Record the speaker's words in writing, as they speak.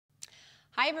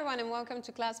Hi everyone and welcome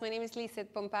to class. My name is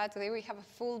Lizette Pompa. Today we have a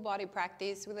full body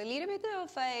practice with a little bit of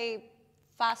a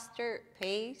faster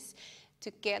pace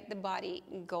to get the body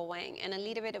going and a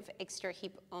little bit of extra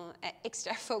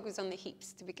focus on the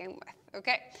hips to begin with.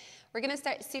 Okay, we're gonna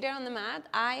start seated on the mat.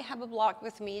 I have a block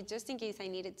with me just in case I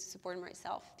needed to support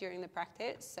myself during the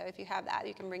practice. So if you have that,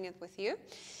 you can bring it with you.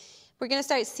 We're gonna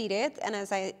start seated, and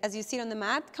as you sit on the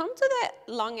mat, come to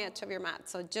the long edge of your mat,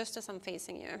 so just as I'm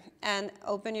facing you, and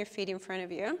open your feet in front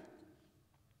of you.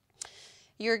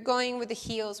 You're going with the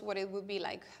heels, what it would be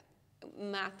like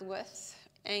mat width,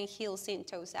 and heels in,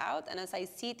 toes out. And as I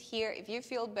sit here, if you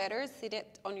feel better, sit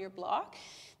it on your block,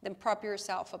 then prop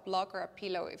yourself a block or a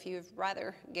pillow if you'd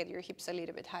rather get your hips a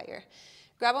little bit higher.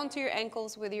 Grab onto your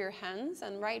ankles with your hands,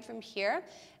 and right from here,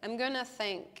 I'm gonna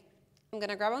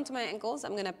grab onto my ankles,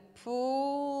 I'm gonna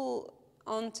pull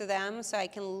onto them so I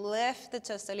can lift the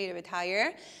chest a little bit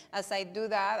higher. As I do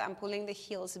that, I'm pulling the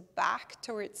heels back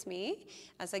towards me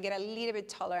as I get a little bit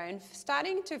taller and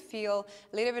starting to feel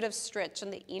a little bit of stretch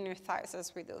on the inner thighs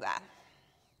as we do that.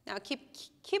 Now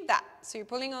keep that. So you're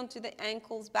pulling onto the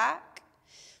ankles back,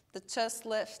 the chest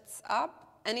lifts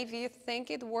up, and if you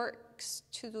think it works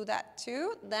to do that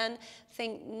too, then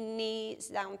think knees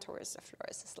down towards the floor.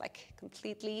 It's just like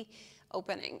completely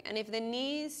opening. And if the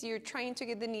knees, you're trying to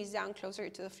get the knees down closer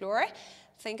to the floor,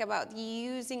 think about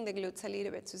using the glutes a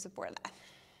little bit to support that.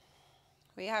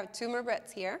 We have 2 more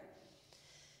breaths here.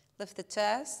 Lift the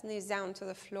chest, knees down to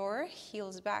the floor,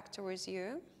 heels back towards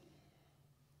you.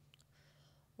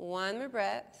 1 more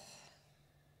breath.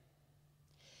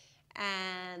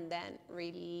 And then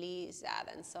release that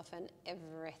and soften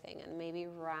everything and maybe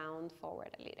round forward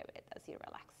a little bit as you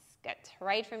relax. Good.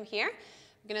 Right from here,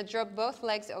 I'm going to drop both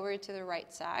legs over to the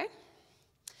right side.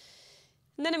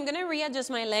 And then I'm going to readjust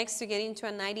my legs to get into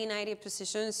a 90-90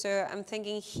 position. So I'm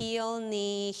thinking heel,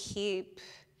 knee, hip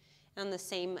on the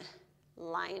same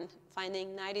line,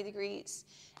 finding 90 degrees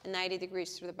and 90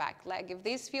 degrees through the back leg. If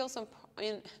this feels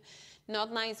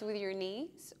not nice with your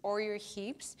knees or your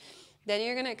hips, then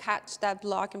you're going to catch that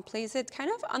block and place it kind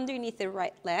of underneath the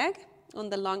right leg on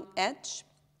the long edge.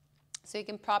 So you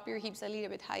can prop your hips a little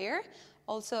bit higher.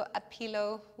 Also, a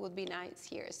pillow would be nice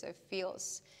here, so it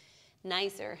feels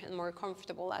nicer and more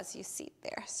comfortable as you sit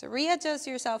there. So readjust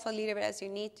yourself a little bit as you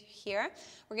need to here.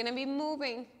 We're going to be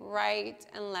moving right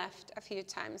and left a few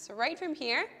times. So right from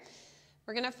here,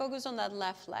 we're going to focus on that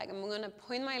left leg. I'm going to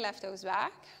point my left toes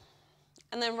back.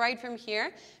 And then right from here,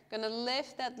 I'm going to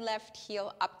lift that left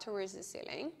heel up towards the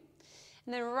ceiling.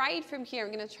 And then right from here,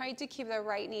 I'm going to try to keep that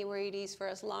right knee where it is for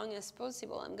as long as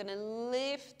possible. I'm going to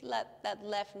lift that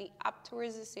left knee up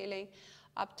towards the ceiling,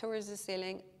 up towards the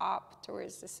ceiling, up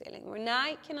towards the ceiling. When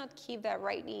I cannot keep that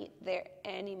right knee there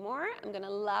anymore, I'm going to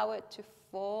allow it to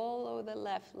follow the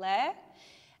left leg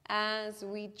as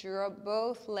we drop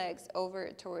both legs over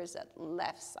towards that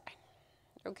left side.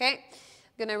 Okay?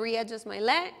 I'm going to readjust my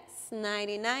legs,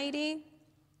 90-90.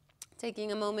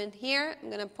 Taking a moment here, I'm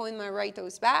going to point my right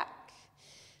toes back.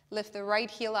 Lift the right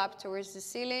heel up towards the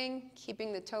ceiling,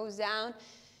 keeping the toes down.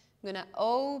 I'm going to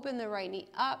open the right knee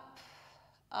up,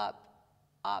 up,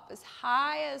 up as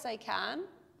high as I can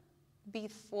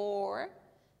before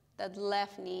that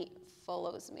left knee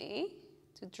follows me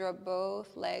to drop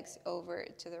both legs over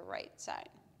to the right side.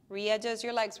 Readjust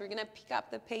your legs. We're going to pick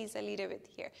up the pace a little bit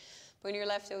here. Point your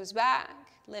left toes back,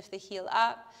 lift the heel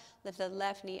up, lift the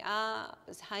left knee up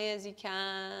as high as you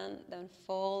can, then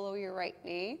follow your right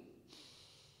knee.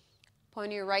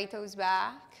 Point your right toes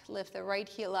back, lift the right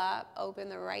heel up, open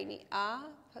the right knee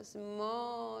up as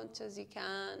much as you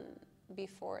can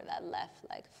before that left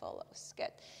leg follows.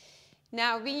 Good.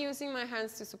 Now, I've been using my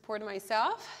hands to support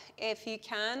myself. If you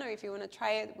can, or if you want to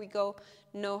try it, we go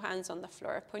no hands on the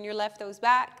floor. Point your left toes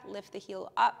back, lift the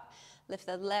heel up, lift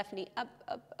that left knee up,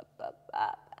 up, up, up,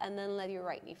 up, and then let your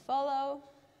right knee follow.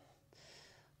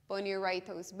 Point your right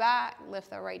toes back,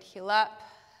 lift the right heel up,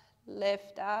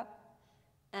 lift up,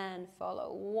 and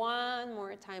follow. 1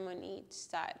 more time on each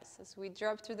side. So as we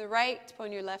drop to the right,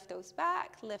 point your left toes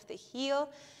back, lift the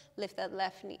heel, lift that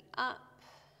left knee up,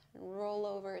 and roll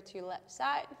over to your left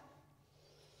side.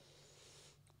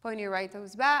 Point your right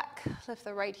toes back, lift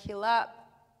the right heel up,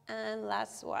 and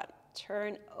last one,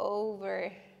 turn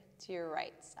over to your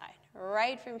right side.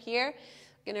 Right from here,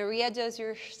 we're going to readjust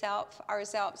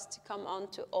ourselves to come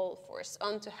onto all fours,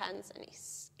 onto hands and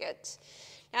knees. Good.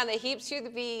 Now the hips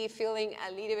should be feeling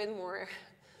a little bit more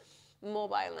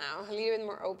mobile now, a little bit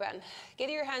more open. Get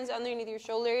your hands underneath your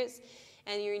shoulders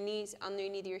and your knees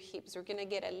underneath your hips. We're going to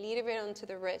get a little bit onto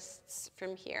the wrists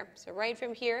from here. So right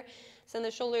from here, send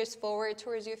the shoulders forward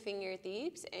towards your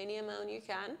fingertips, any amount you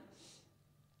can.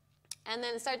 And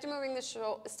then start moving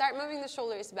the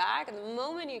shoulders back. And the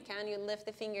moment you can, you lift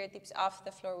the fingertips off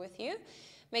the floor with you,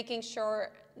 making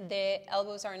sure the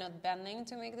elbows are not bending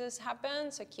to make this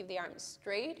happen. So keep the arms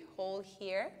straight. Hold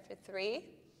here for 3,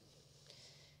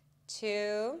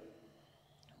 2,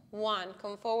 1.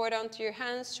 Come forward onto your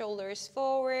hands, shoulders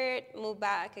forward. Move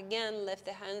back again. Lift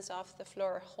the hands off the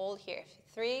floor. Hold here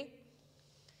for 3,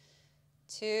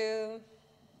 2,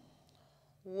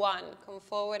 1. Come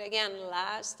forward again.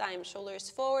 Last time. Shoulders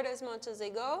forward as much as they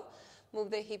go. Move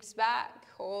the hips back.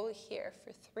 Hold here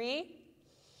for 3,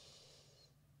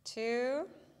 2,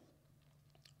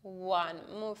 1.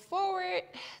 Move forward.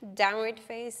 Downward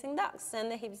facing dog.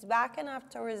 Send the hips back and up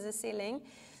towards the ceiling.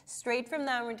 Straight from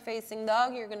downward facing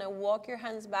dog, you're going to walk your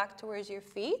hands back towards your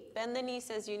feet. Bend the knees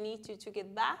as you need to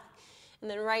get back. And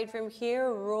then right from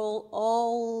here, roll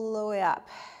all the way up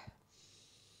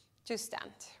to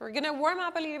stand. We're going to warm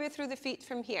up a little bit through the feet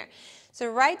from here. So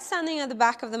right standing at the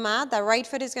back of the mat, that right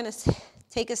foot is going to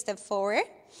take a step forward.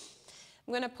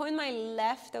 I'm going to point my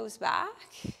left toes back,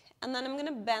 and then I'm going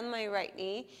to bend my right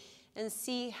knee and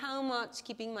see how much,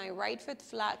 keeping my right foot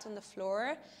flat on the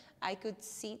floor, I could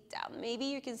sit down. Maybe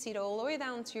you can sit all the way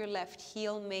down to your left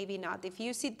heel, maybe not. If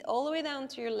you sit all the way down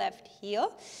to your left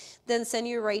heel, then send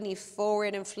your right knee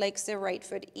forward and flex the right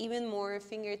foot even more.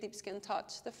 Fingertips can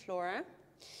touch the floor.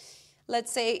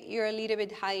 Let's say you're a little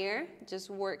bit higher.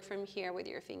 Just work from here with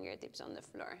your fingertips on the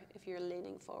floor if you're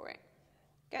leaning forward.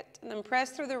 Good. And then press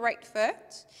through the right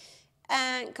foot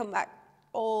and come back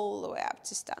all the way up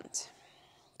to stand.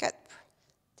 Good.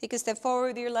 Take a step forward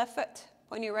with your left foot.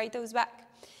 Point your right toes back.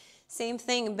 Same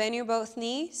thing, bend your both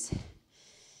knees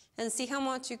and see how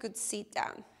much you could sit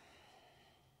down.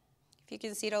 If you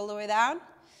can sit all the way down,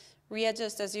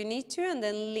 readjust as you need to, and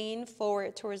then lean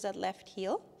forward towards that left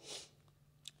heel,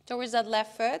 towards that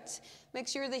left foot. Make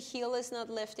sure the heel is not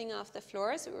lifting off the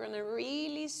floor, so we're going to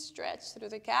really stretch through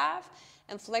the calf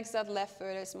and flex that left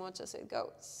foot as much as it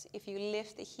goes. If you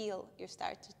lift the heel, you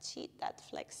start to cheat that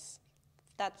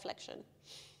flexion.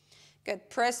 Good.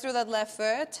 Press through that left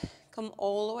foot. Come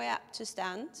all the way up to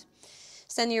stand.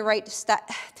 Stand your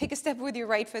take a step with your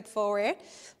right foot forward.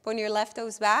 Point your left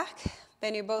toes back.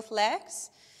 Bend your both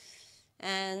legs.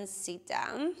 And sit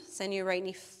down. Send your right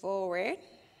knee forward.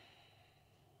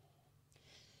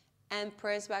 And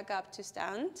press back up to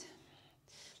stand.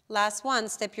 Last one.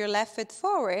 Step your left foot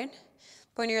forward.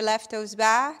 Point your left toes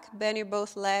back. Bend your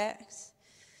both legs.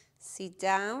 Sit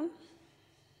down.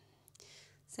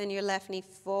 Send your left knee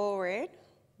forward.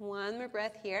 One more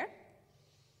breath here.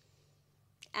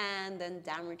 And then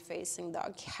downward facing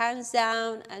dog. Hands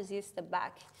down as you step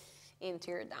back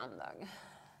into your down dog.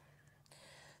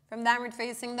 From downward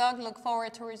facing dog, look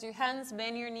forward towards your hands.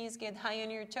 Bend your knees, get high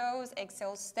on your toes.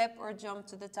 Exhale, step or jump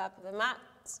to the top of the mat.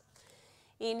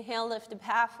 Inhale, lift up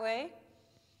halfway.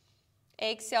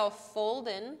 Exhale, fold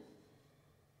in.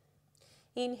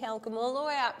 Inhale, come all the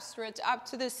way up. Stretch up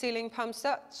to the ceiling, palms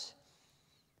touch.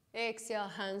 Exhale,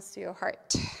 hands to your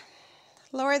heart.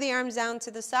 Lower the arms down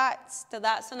to the sides.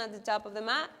 Tadasana at the top of the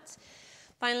mat.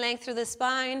 Find length through the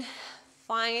spine.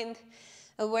 Find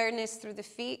awareness through the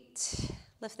feet.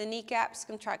 Lift the kneecaps,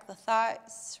 contract the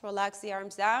thighs. Relax the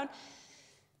arms down.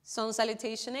 Sun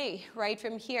salutation A. Right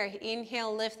from here.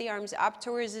 Inhale, lift the arms up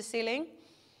towards the ceiling.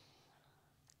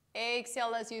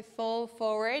 Exhale as you fold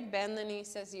forward. Bend the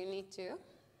knees as you need to.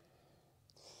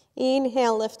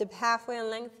 Inhale, lift up halfway and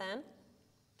lengthen.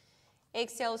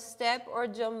 Exhale, step or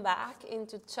jump back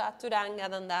into Chaturanga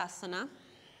Dandasana.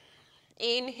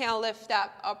 Inhale, lift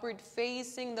up, upward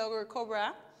facing dog or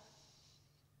cobra.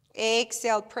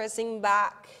 Exhale, pressing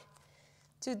back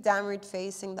to downward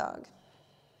facing dog.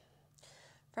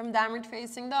 From downward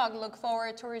facing dog, look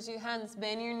forward towards your hands.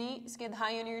 Bend your knees, get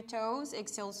high on your toes.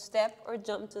 Exhale, step or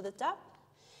jump to the top.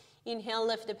 Inhale,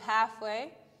 lift up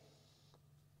halfway.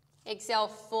 Exhale,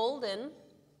 fold in.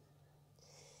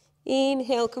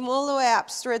 Inhale, come all the way up.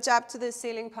 Stretch up to the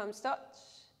ceiling, palms touch.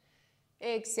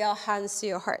 Exhale, hands to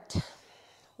your heart.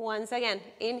 Once again,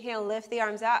 inhale, lift the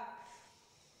arms up.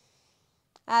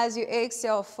 As you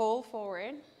exhale, fold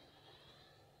forward.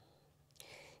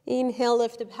 Inhale,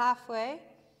 lift up halfway.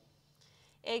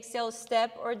 Exhale,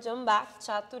 step or jump back,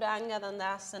 Chaturanga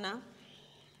Dandasana.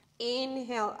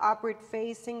 Inhale, upward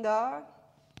facing dog.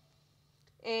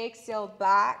 Exhale,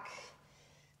 back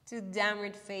to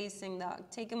downward facing dog.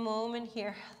 Take a moment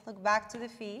here. Look back to the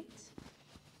feet.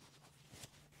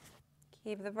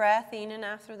 Keep the breath in and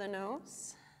out through the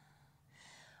nose.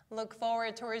 Look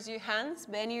forward towards your hands.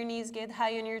 Bend your knees, get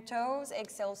high on your toes.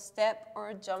 Exhale, step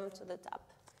or jump to the top.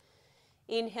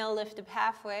 Inhale, lift up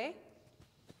halfway.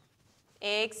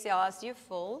 Exhale as you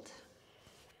fold.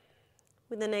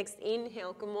 With the next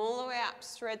inhale, come all the way up,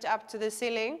 stretch up to the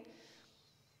ceiling.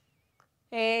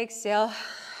 Exhale,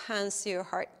 hands to your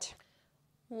heart.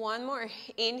 One more.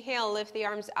 Inhale, lift the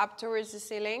arms up towards the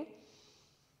ceiling.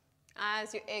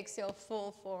 As you exhale,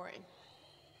 fall forward.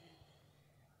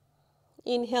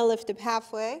 Inhale, lift up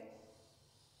halfway.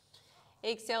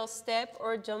 Exhale, step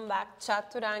or jump back,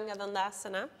 Chaturanga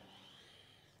Dandasana.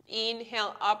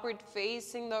 Inhale, upward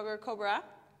facing dog or cobra.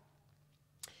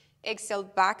 Exhale,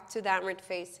 back to downward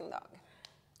facing dog.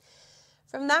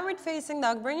 From downward facing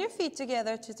dog, bring your feet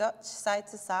together to touch side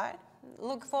to side.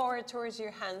 Look forward towards your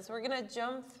hands. We're going to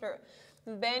jump through.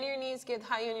 Bend your knees, get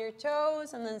high on your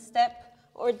toes, and then step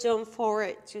or jump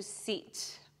forward to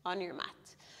sit on your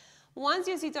mat. Once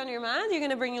you sit on your mat, you're going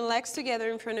to bring your legs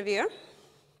together in front of you.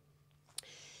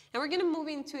 And we're going to move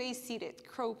into a seated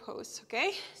crow pose,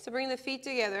 okay? So bring the feet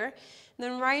together. And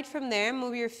then right from there,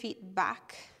 move your feet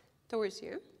back towards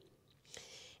you.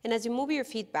 And as you move your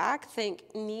feet back,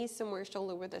 think knees somewhere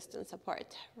shoulder width distance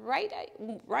apart. Right.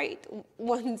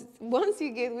 Once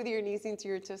you get with your knees into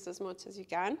your chest as much as you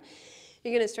can,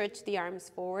 you're going to stretch the arms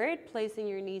forward, placing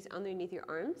your knees underneath your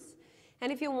arms.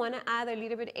 And if you want to add a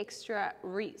little bit extra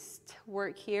wrist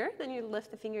work here, then you lift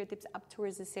the fingertips up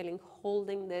towards the ceiling,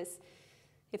 holding this,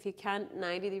 if you can,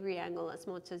 90-degree angle as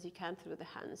much as you can through the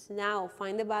hands. Now,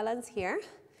 find the balance here,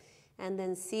 and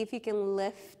then see if you can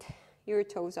lift your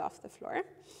toes off the floor.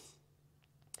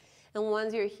 And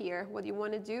once you're here, what you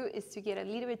want to do is to get a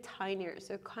little bit tinier.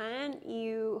 So can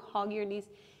you hug your knees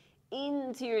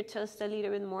into your chest a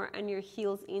little bit more and your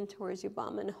heels in towards your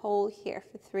bum, and hold here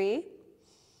for 3.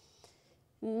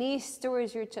 Knees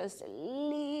towards your chest a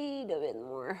little bit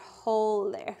more.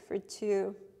 Hold there for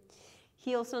 2.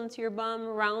 Heels onto your bum,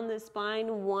 round the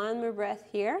spine. 1 more breath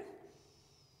here.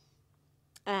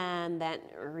 And then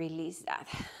release that.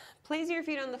 Place your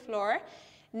feet on the floor.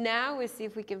 Now we see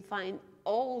if we can find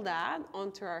all that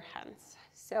onto our hands.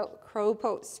 So crow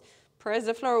pose. Press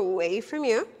the floor away from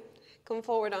you. Come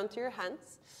forward onto your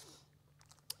hands.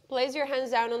 Place your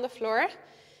hands down on the floor.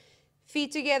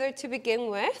 Feet together to begin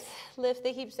with. Lift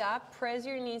the hips up. Press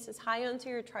your knees as high onto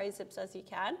your triceps as you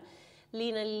can.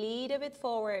 Lean a little bit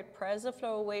forward. Press the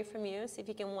floor away from you. See if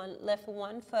you can lift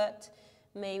one foot,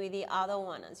 maybe the other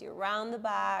one. As you round the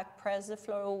back, press the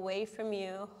floor away from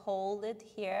you. Hold it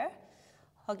here.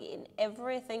 Hugging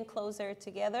everything closer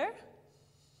together.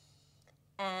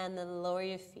 And then lower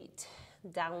your feet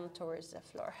down towards the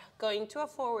floor. Going to a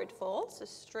forward fold. So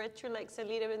stretch your legs a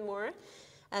little bit more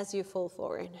as you fall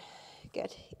forward.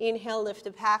 Good. Inhale, lift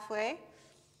up halfway.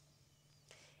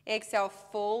 Exhale,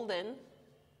 fold in.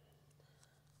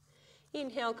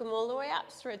 Inhale, come all the way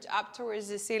up. Stretch up towards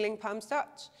the ceiling, palms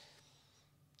touch.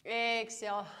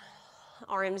 Exhale,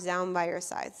 arms down by your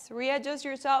sides. Readjust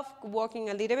yourself, walking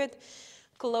a little bit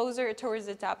closer towards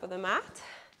the top of the mat.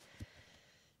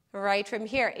 Right from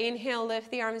here, inhale,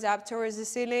 lift the arms up towards the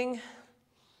ceiling.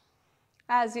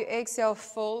 As you exhale,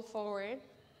 fold forward.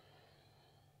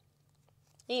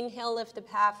 Inhale, lift up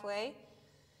halfway.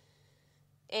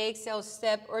 Exhale,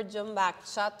 step or jump back,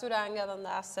 Chaturanga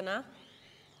Dandasana.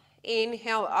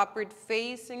 Inhale, upward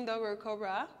facing dog or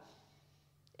cobra.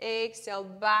 Exhale,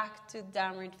 back to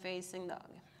downward facing dog.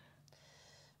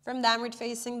 From downward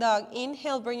facing dog,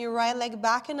 inhale, bring your right leg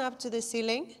back and up to the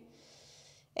ceiling.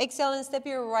 Exhale and step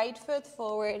your right foot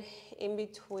forward in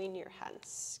between your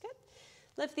hands. Good.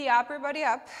 Lift the upper body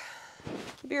up.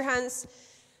 Keep your hands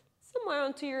somewhere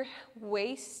onto your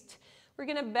waist. We're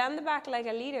going to bend the back leg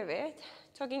a little bit,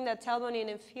 tucking that tailbone in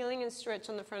and feeling a stretch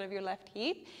on the front of your left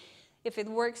hip. If it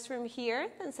works from here,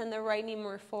 then send the right knee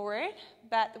more forward,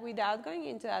 but without going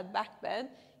into that back bend,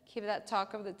 keep that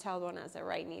tuck of the tailbone as the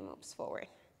right knee moves forward.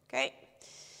 Okay?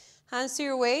 Hands to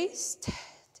your waist.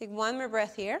 Take 1 more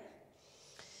breath here.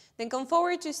 Then come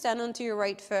forward to stand onto your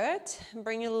right foot. And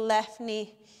bring your left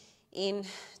knee in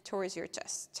towards your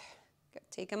chest. Good.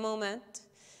 Take a moment.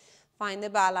 Find the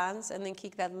balance and then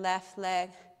kick that left leg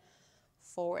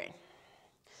forward.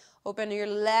 Open your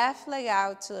left leg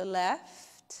out to the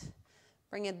left.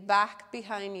 Bring it back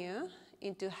behind you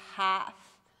into half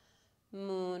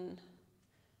moon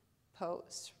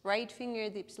pose. Right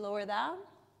fingertips lower down.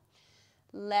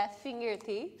 Left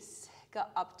fingertips go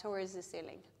up towards the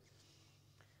ceiling.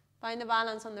 Find the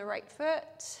balance on the right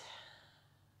foot.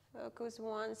 Focus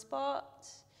one spot.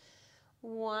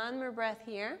 1 more breath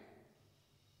here.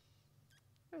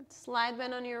 Slide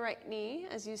bend on your right knee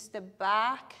as you step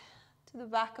back to the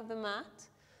back of the mat.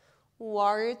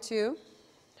 Warrior 2.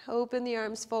 Open the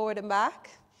arms forward and back.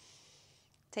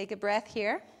 Take a breath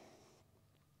here.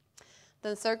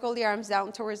 Then circle the arms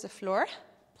down towards the floor.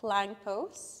 Plank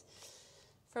pose.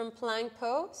 From plank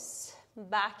pose,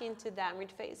 back into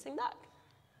downward facing dog.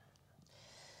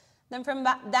 Then from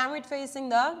downward facing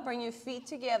dog, bring your feet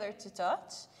together to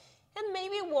touch. And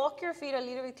maybe walk your feet a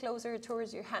little bit closer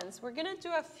towards your hands. We're going to do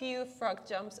a few frog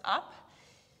jumps up.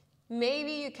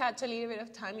 Maybe you catch a little bit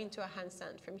of time into a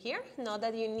handstand from here. Not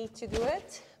that you need to do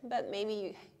it, but maybe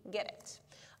you get it.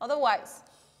 Otherwise,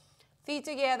 feet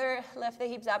together, lift the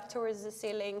hips up towards the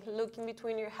ceiling, look in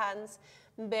between your hands,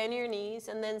 bend your knees,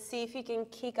 and then see if you can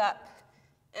kick up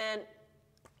and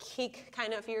kick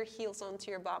kind of your heels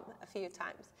onto your bum a few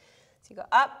times. So you go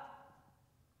up,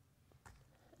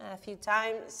 a few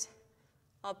times,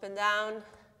 up and down,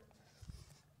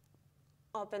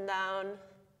 up and down,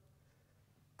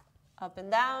 up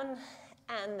and down,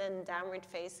 and then downward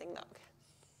facing dog.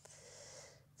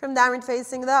 From downward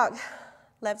facing dog,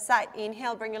 left side,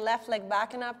 inhale, bring your left leg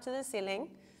back and up to the ceiling.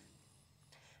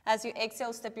 As you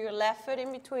exhale, step your left foot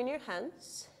in between your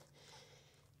hands.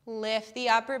 Lift the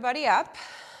upper body up,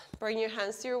 bring your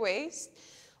hands to your waist.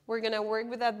 We're gonna work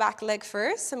with that back leg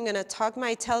first. I'm gonna tuck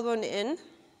my tailbone in.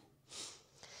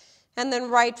 And then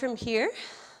right from here,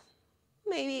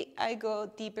 maybe I go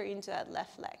deeper into that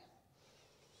left leg.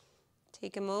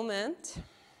 Take a moment.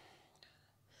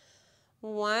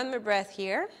 One more breath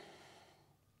here.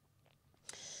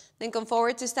 Then come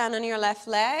forward to stand on your left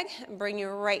leg and bring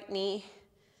your right knee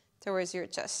towards your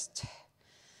chest.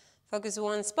 Focus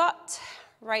one spot.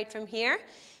 Right from here,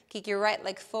 kick your right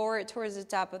leg forward towards the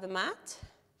top of the mat.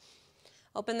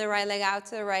 Open the right leg out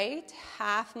to the right,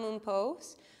 half moon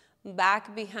pose.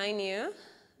 Back behind you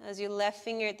as your left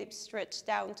fingertips stretch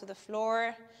down to the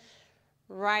floor.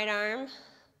 Right arm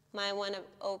might want to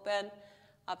open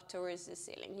up towards the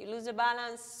ceiling. You lose the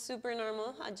balance, super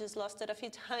normal. I just lost it a few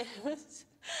times.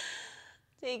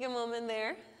 Take a moment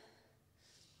there.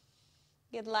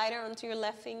 Get lighter onto your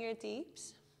left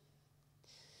fingertips.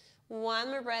 One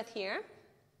more breath here.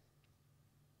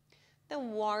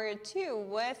 Then warrior two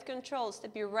with control.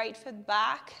 Step your right foot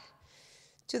back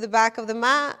to the back of the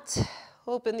mat.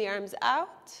 Open the arms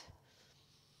out.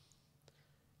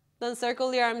 Then circle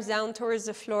the arms down towards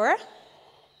the floor.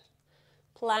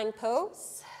 Plank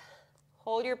pose.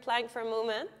 Hold your plank for a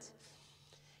moment.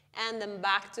 And then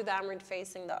back to downward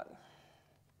facing dog.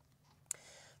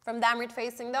 From downward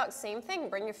facing dog, same thing.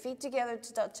 Bring your feet together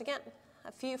to touch again.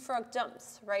 A few frog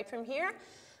jumps. Right from here,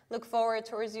 look forward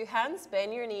towards your hands.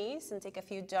 Bend your knees and take a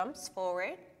few jumps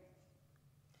forward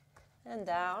and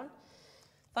down.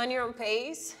 Find your own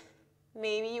pace.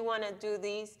 Maybe you want to do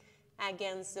these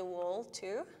against the wall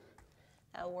too.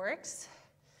 That works.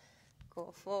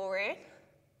 Go forward.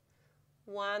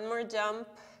 One more jump.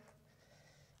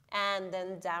 And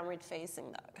then downward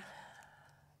facing dog.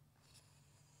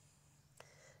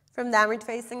 From downward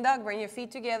facing dog, bring your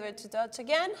feet together to touch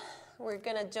again. We're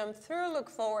going to jump through, look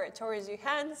forward towards your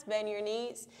hands, bend your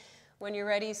knees. When you're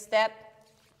ready, step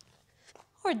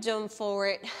or jump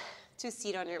forward to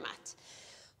sit on your mat.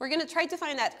 We're going to try to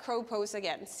find that crow pose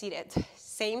again, seated.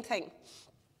 Same thing.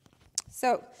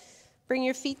 So bring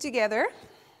your feet together,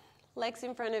 legs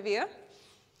in front of you.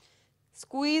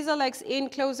 Squeeze the legs in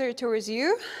closer towards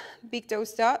you. Big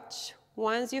toes touch.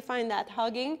 Once you find that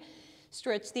hugging,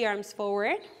 stretch the arms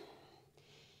forward.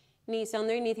 Knees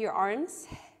underneath your arms.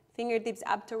 Fingertips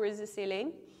up towards the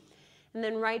ceiling. And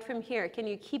then right from here, can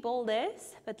you keep all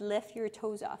this, but lift your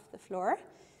toes off the floor?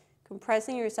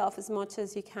 Compressing yourself as much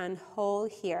as you can.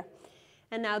 Hold here.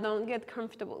 And now don't get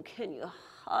comfortable. Can you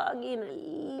hug in a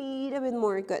little bit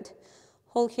more? Good.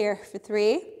 Hold here for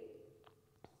 3.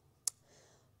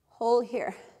 Hold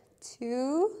here.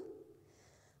 2.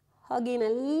 Hug in a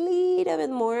little bit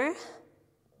more.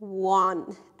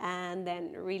 1. And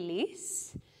then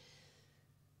release.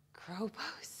 Crow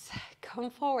pose. Come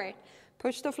forward.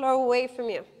 Push the floor away from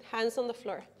you. Hands on the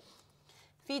floor.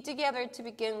 Feet together to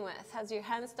begin with. As your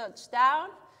hands touch down,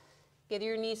 get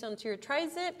your knees onto your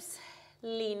triceps.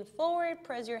 Lean forward.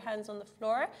 Press your hands on the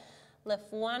floor.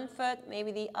 Lift one foot,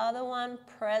 maybe the other one.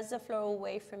 Press the floor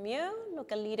away from you.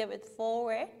 Look a little bit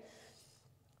forward.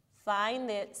 Find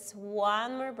it.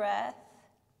 One more breath.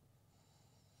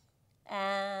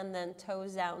 And then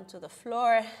toes down to the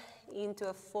floor. Into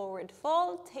a forward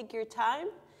fold. Take your time.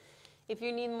 If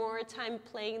you need more time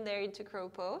playing there into crow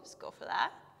pose, go for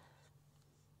that.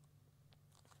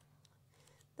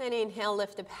 Then inhale,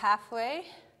 lift up halfway.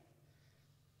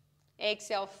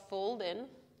 Exhale, fold in.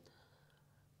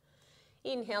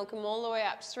 Inhale, come all the way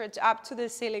up. Stretch up to the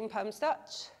ceiling, palms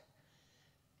touch.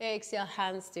 Exhale,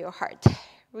 hands to your heart.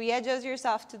 Readjust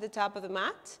yourself to the top of the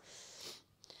mat.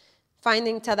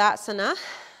 Finding Tadasana.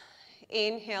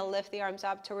 Inhale, lift the arms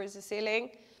up towards the ceiling.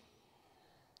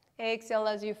 Exhale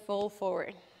as you fold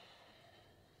forward.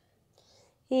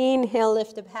 Inhale,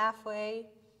 lift up halfway.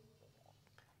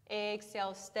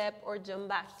 Exhale, step or jump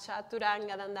back,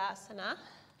 Chaturanga Dandasana.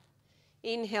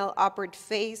 Inhale, upward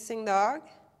facing dog.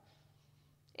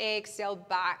 Exhale,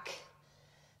 back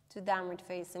to downward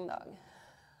facing dog.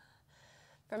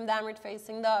 From downward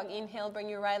facing dog, inhale, bring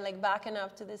your right leg back and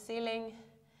up to the ceiling.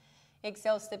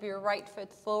 Exhale, step your right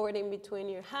foot forward in between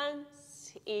your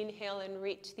hands. Inhale and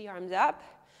reach the arms up.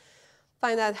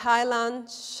 Find that high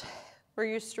lunge where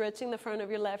you're stretching the front of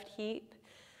your left hip.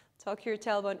 Tuck your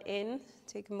tailbone in.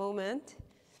 Take a moment.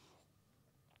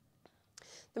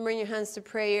 Then bring your hands to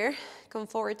prayer. Come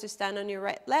forward to stand on your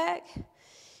right leg.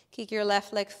 Kick your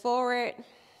left leg forward.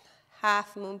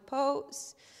 Half moon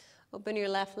pose. Open your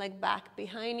left leg back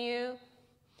behind you.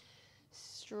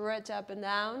 Stretch up and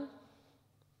down.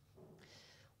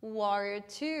 Warrior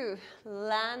two.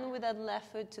 Land with that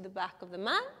left foot to the back of the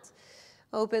mat.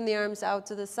 Open the arms out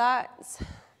to the sides.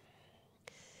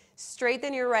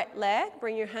 Straighten your right leg.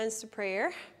 Bring your hands to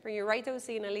prayer. Bring your right toes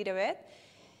in a little bit.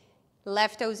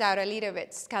 Left toes out a little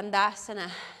bit. Skandasana.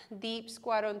 Deep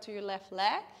squat onto your left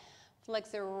leg. Flex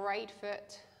the right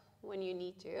foot when you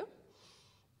need to.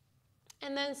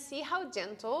 And then see how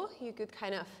gentle you could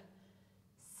kind of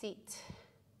sit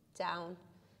down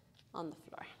on the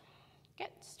floor.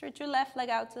 Good. Stretch your left leg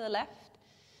out to the left.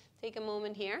 Take a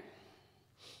moment here.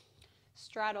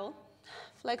 Straddle.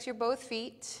 Flex your both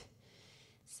feet.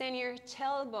 Send your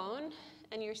tailbone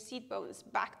and your seat bones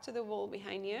back to the wall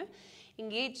behind you.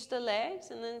 Engage the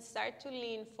legs and then start to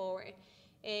lean forward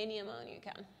any amount you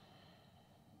can.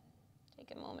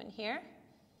 Take a moment here.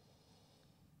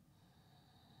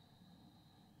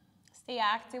 Stay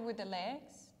active with the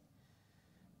legs.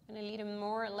 And a little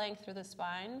more length through the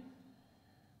spine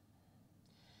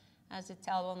as the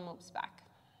tailbone moves back.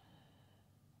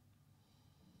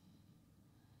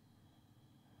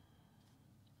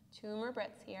 Two more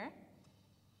breaths here.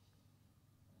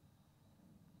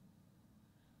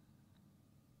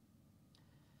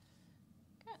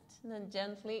 Good. And then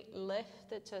gently lift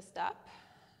the chest up.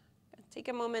 Take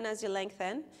a moment as you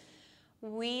lengthen.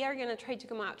 We are going to try to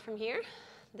come out from here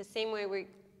the same way we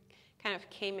kind of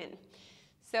came in.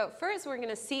 So first we're going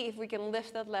to see if we can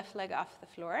lift that left leg off the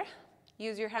floor.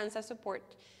 Use your hands as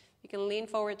support. You can lean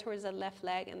forward towards that left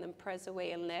leg and then press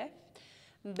away and lift.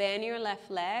 Bend your left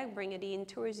leg, bring it in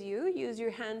towards you. Use your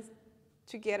hands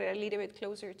to get it a little bit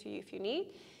closer to you if you need.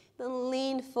 Then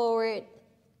lean forward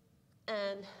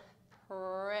and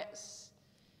press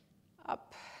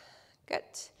up. Good.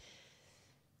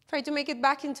 Try to make it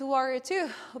back into warrior two.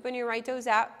 Open your right toes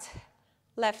out,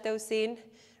 left toes in.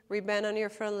 Rebend on your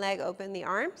front leg, open the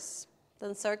arms.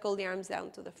 Then circle the arms down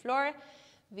to the floor.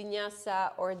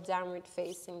 Vinyasa or downward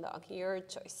facing dog, your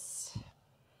choice.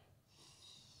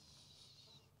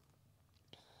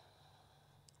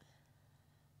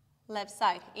 Left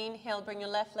side, inhale, bring your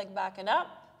left leg back and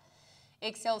up.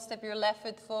 Exhale, step your left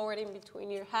foot forward in between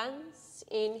your hands.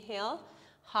 Inhale,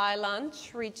 high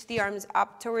lunge, reach the arms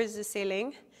up towards the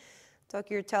ceiling. Tuck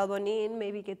your tailbone in,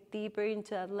 maybe get deeper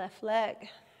into that left leg.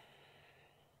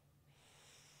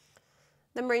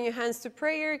 Then bring your hands to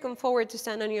prayer, come forward to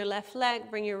stand on your left leg,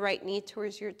 bring your right knee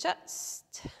towards your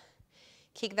chest.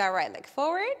 Kick that right leg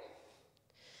forward.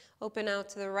 Open out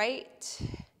to the right,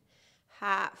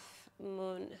 half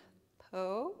moon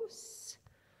pose.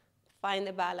 Find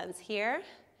the balance here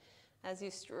as you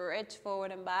stretch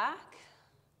forward and back.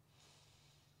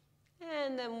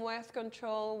 And then with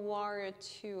control, warrior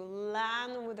two.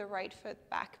 Land with the right foot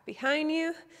back behind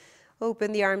you.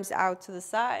 Open the arms out to the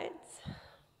sides.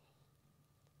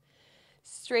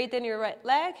 Straighten your right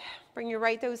leg. Bring your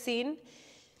right toes in.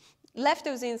 Left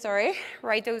toes in, sorry.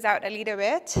 Right toes out a little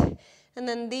bit. And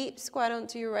then deep squat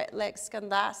onto your right leg,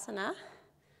 Skandasana.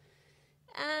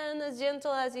 And as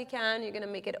gentle as you can, you're going to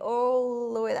make it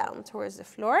all the way down towards the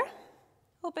floor.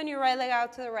 Open your right leg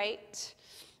out to the right.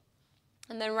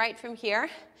 And then right from here,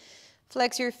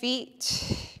 flex your feet.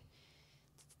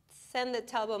 Send the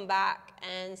tailbone back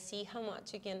and see how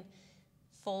much you can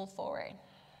fall forward.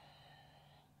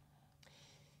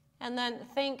 And then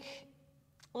think,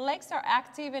 legs are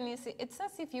active and it's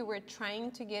as if you were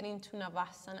trying to get into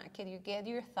Navasana. Can you get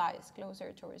your thighs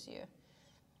closer towards you?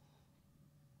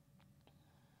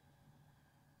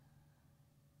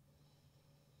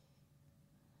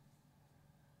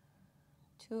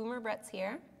 Two more breaths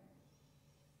here.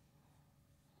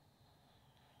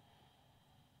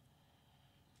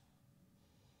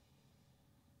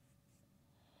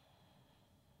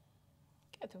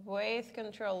 Good. With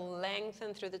control,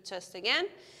 lengthen through the chest again.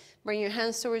 Bring your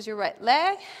hands towards your right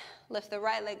leg. Lift the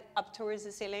right leg up towards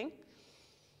the ceiling.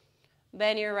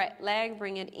 Bend your right leg,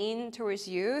 bring it in towards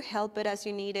you. Help it as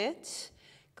you need it.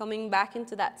 Coming back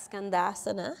into that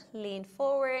Skandasana. Lean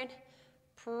forward,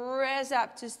 Press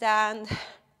up to stand.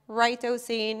 Right toes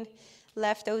in,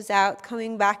 left toes out,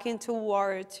 coming back into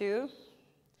warrior two.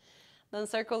 Then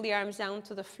circle the arms down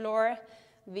to the floor,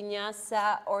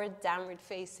 Vinyasa or downward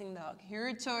facing dog.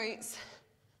 Your choice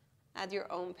at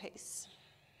your own pace.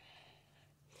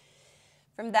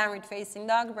 From downward facing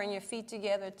dog, bring your feet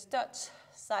together to touch,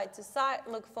 side to side,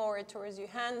 look forward towards your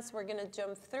hands. We're gonna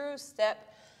jump through,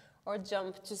 step, or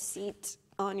jump to seat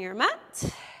on your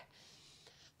mat.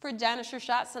 For Janu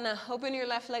Sirsasana, open your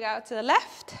left leg out to the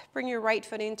left, bring your right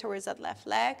foot in towards that left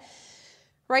leg.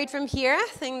 Right from here,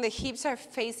 think the hips are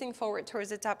facing forward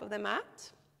towards the top of the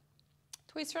mat.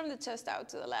 Twist from the chest out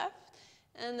to the left,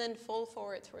 and then fold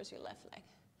forward towards your left leg.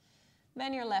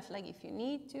 Bend your left leg if you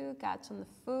need to, catch on the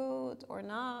foot or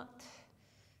not,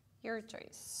 your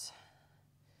choice.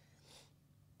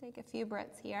 Take a few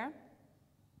breaths here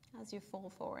as you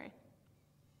fold forward.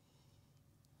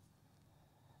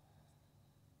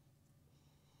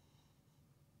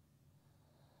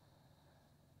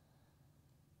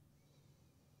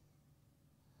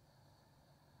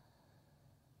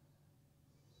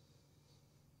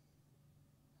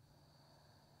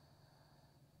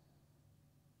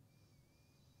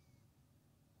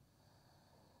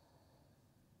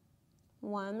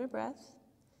 One more breath.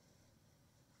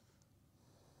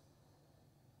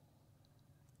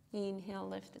 Inhale,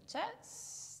 lift the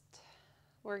chest.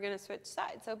 We're going to switch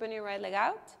sides. Open your right leg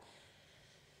out.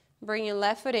 Bring your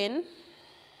left foot in.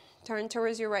 Turn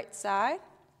towards your right side.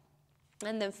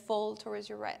 And then fold towards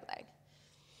your right leg.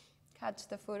 Catch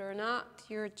the foot or not,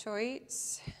 your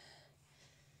choice.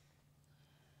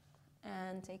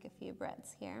 And take a few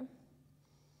breaths here.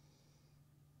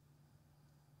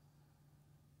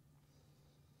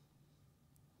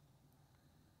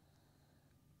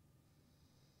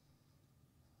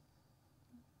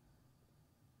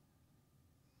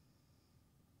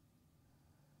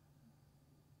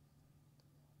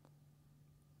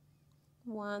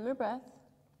 One more breath.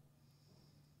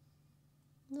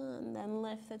 And then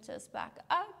lift the chest back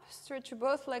up. Stretch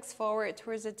both legs forward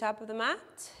towards the top of the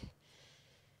mat.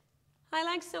 I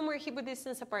like somewhere hip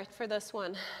distance apart for this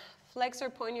one. Flex or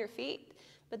point your feet,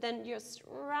 but then just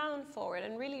round forward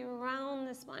and really round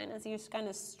the spine as you're kind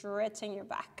of stretching your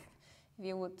back, if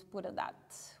you would put it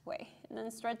that way. And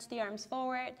then stretch the arms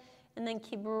forward. And then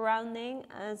keep rounding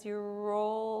as you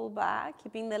roll back,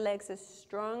 keeping the legs as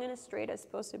strong and as straight as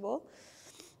possible.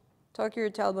 Tuck your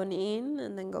tailbone in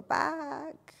and then go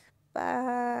back,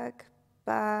 back,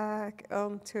 back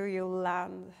until you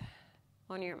land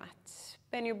on your mat.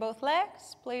 Bend your both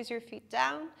legs, place your feet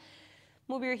down.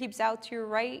 Move your hips out to your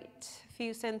right a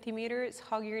few centimeters.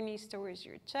 Hug your knees towards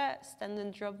your chest and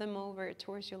then drop them over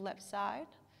towards your left side.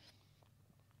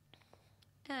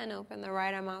 And open the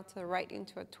right arm out to the right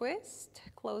into a twist.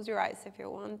 Close your eyes if you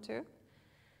want to.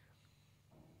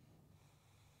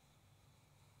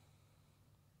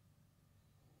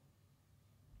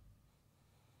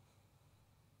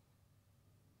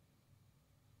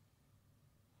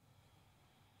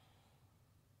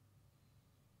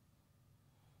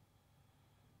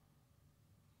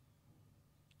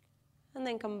 And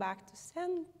then come back to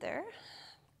center.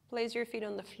 Place your feet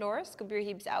on the floor. Scoop your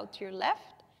hips out to your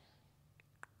left.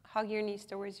 Hug your knees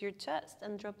towards your chest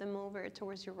and drop them over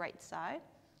towards your right side.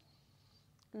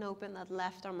 And open that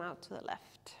left arm out to the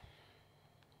left.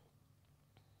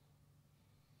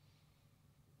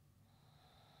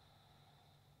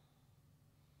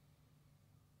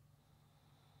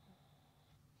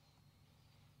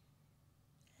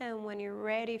 And when you're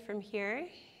ready from here,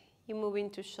 you move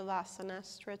into Shavasana,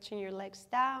 stretching your legs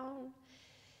down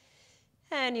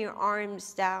and your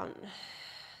arms down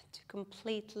to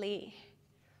completely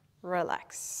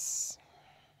relax.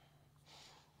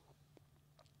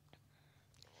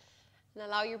 And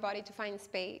allow your body to find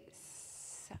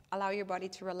space. Allow your body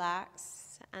to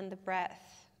relax and the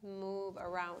breath move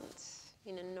around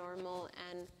in a normal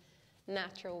and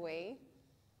natural way.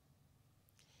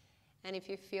 And if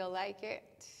you feel like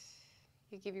it,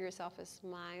 you give yourself a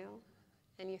smile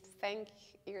and you thank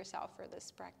yourself for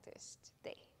this practice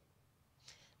today.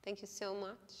 Thank you so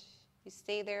much. You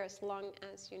stay there as long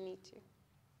as you need to.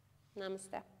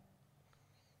 Namaste.